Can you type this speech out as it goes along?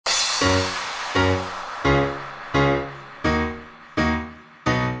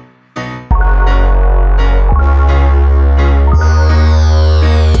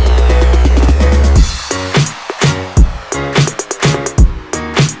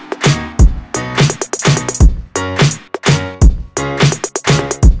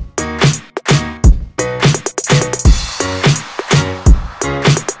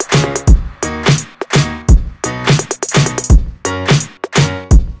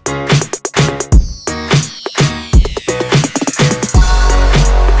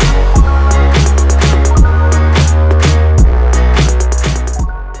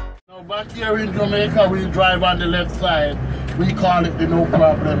Back here in Jamaica, we drive on the left side. We call it the no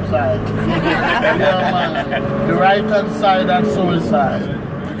problem side. Yeah, man. The right hand side, that's suicide.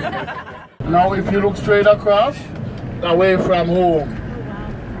 Now, if you look straight across, away from home.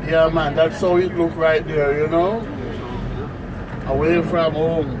 Yeah, man, that's how it look right there, you know? Away from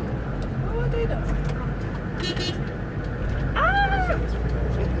home.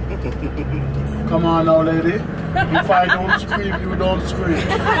 Come on now, lady. If I don't scream, you don't scream.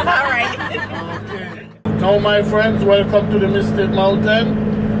 Alright. Okay. Now, my friends, welcome to the Mystic Mountain.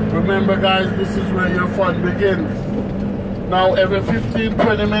 Remember, guys, this is where your fun begins. Now, every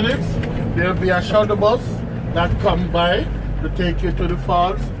 15-20 minutes, there'll be a shuttle bus that comes by to take you to the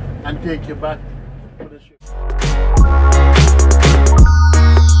falls and take you back to the ship.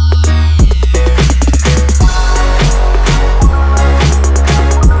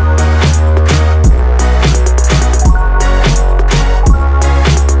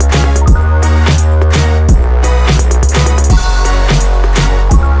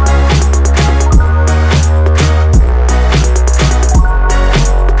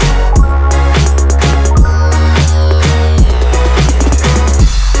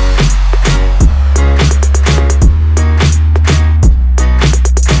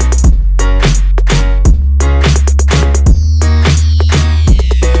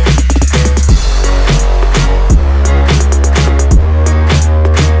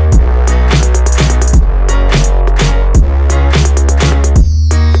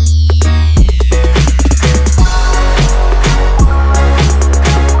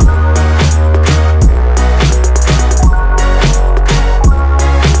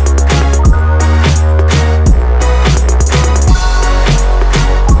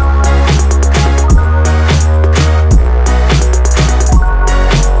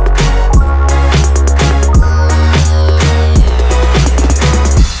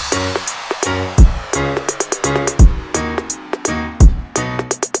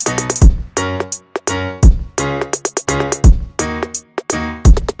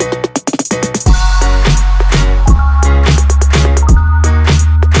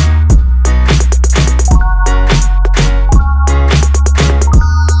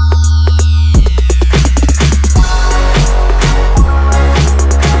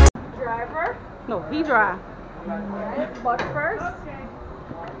 No, he dry. But first,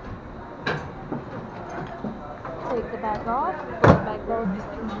 take the bag off. Put the bag down.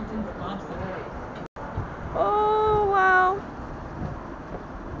 Oh wow!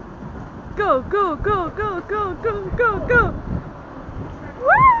 Go, go, go, go, go, go, go, go!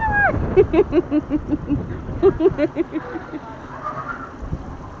 Woo!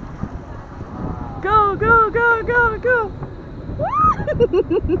 Go, go, go, go, go!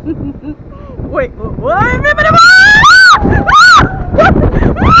 Wait, what?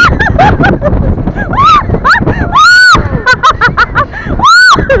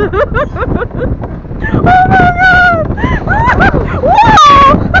 Oh my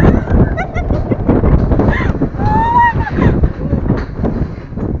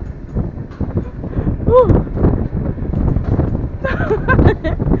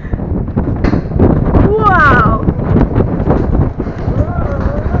God! Wow!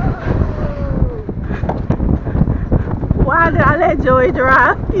 Why did I let Joey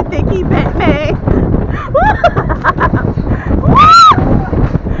drive? You think he Batman?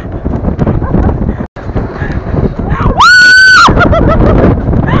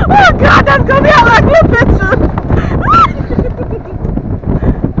 Oh God, that's gonna be a ugly picture.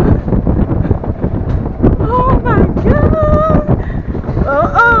 Oh my God.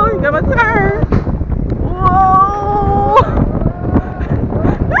 Oh, you got my turn. Whoa.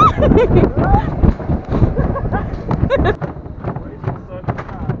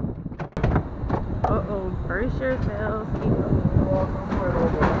 Uh-oh, brace yourselves.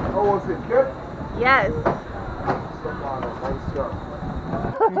 Oh, was it good? Yes.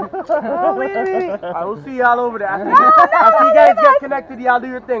 Oh, I will see y'all over there. After you guys get connected, y'all do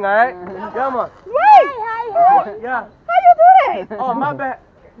your thing, alright? Come on. Wait! Yeah. How you do that? Oh, my bad.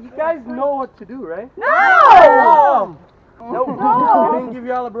 You guys know what to do, right? No! No. No. We didn't give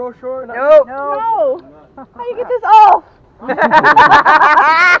y'all a brochure? No. No. How you get this off? Do that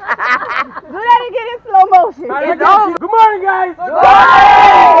again in slow motion. It's off. Good morning, guys. Good morning.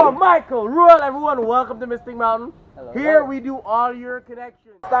 Oh, Michael, Ruel, everyone, welcome to Mystic Mountain. Hello. Here we do all your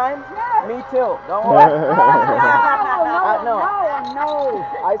connections. Time? Me too. Don't worry. No.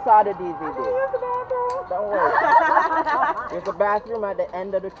 I saw the DVD. Don't worry. There's a bathroom at the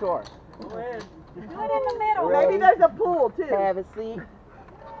end of the shore. Do it in the middle. Ready? Maybe there's a pool too. Have a seat.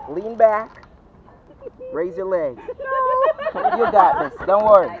 Lean back. Raise your legs. No. You got this. Don't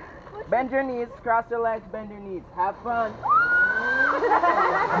worry. Bend your knees. Cross your legs. Bend your knees. Have fun.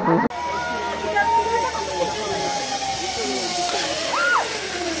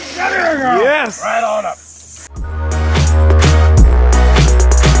 Yes! Right on up.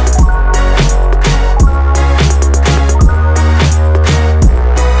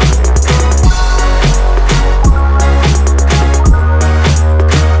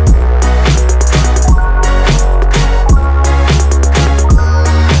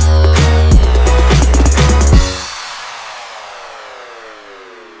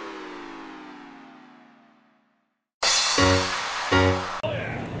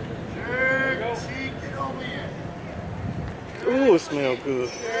 Ooh, it smells good.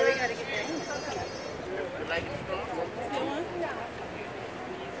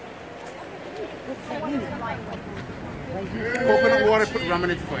 Coconut water, put rum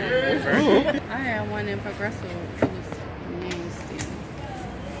in it for you. I had one in Progresso. It was nasty.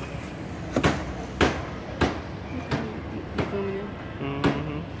 You filming it?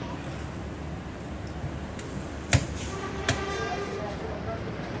 Mm-hmm.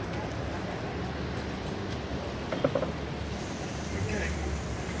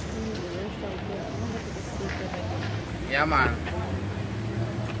 Yeah, man.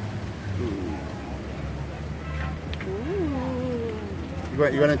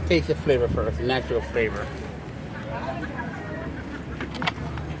 You're going to taste the flavor first, natural flavor.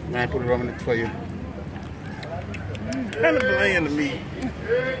 And I put rum in it for you. Kind of bland to me.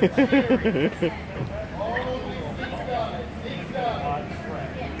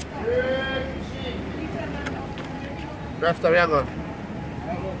 Rasta, where you go?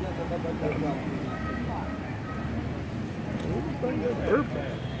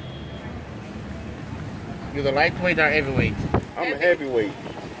 You the lightweight or heavyweight? I'm a heavyweight.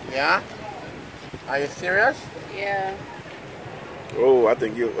 Yeah? Are you serious? Yeah. Oh, I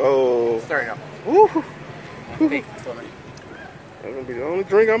think you. Oh. Start up. Woo. Take this for me. That's gonna be the only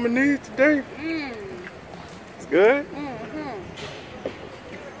drink I'm gonna need today. It's good.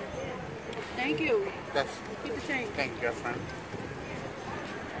 Thank you. That's. Keep the change. Thank you, friend.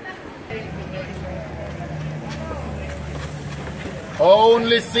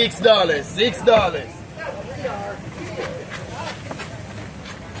 Only $6. $6.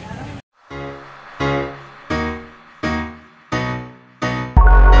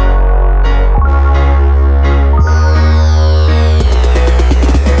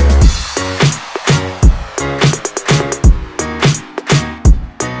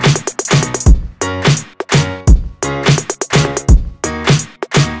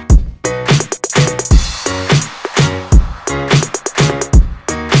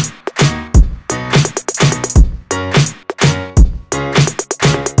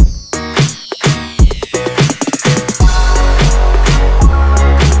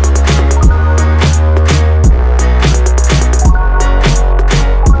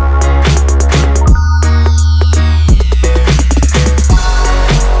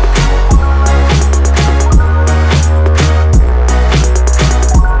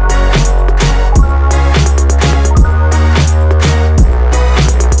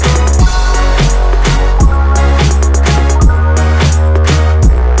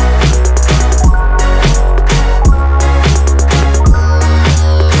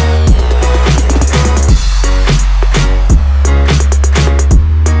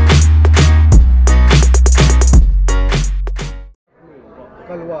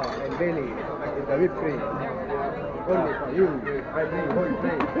 And Bailey in the whipped cream. Only for you. I bring whole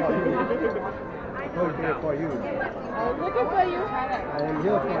plate for you. Whole plate for you. I'm looking for you. I am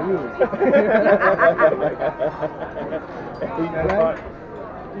here for you. Alright?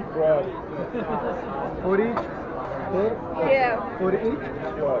 40 each? Yeah. 40 each?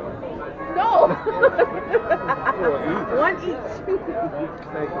 No. One each.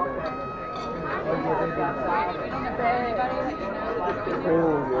 Thank you.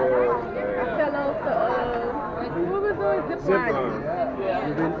 Hello to what was doing zip line?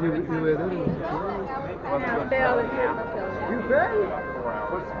 You were doing Bell and you fell?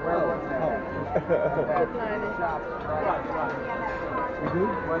 Where was that? You do?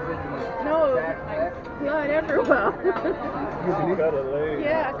 No, blood everywhere. You cut a leg.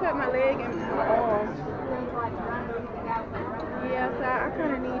 Yeah, I cut my leg and my arm. Yeah, so I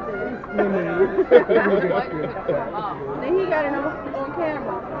kind of need this. Then he got it on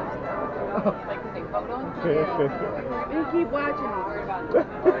camera. And he keep watching it.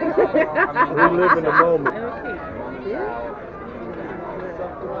 We live in the moment. Okay.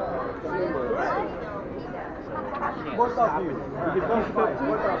 Both of you. You can both fight.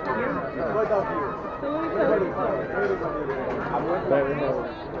 Both of you. Both of you.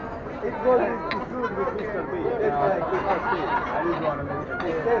 It goes with food with Mr. P. It's like Mr. P. I just want to make it.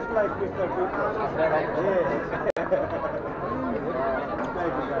 It tastes like Mr. P. Yeah.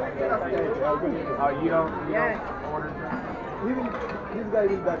 Thank you, guys. Thank you. Oh, you don't order? This guy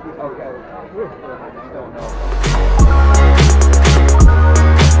will back you. Okay. Don't know.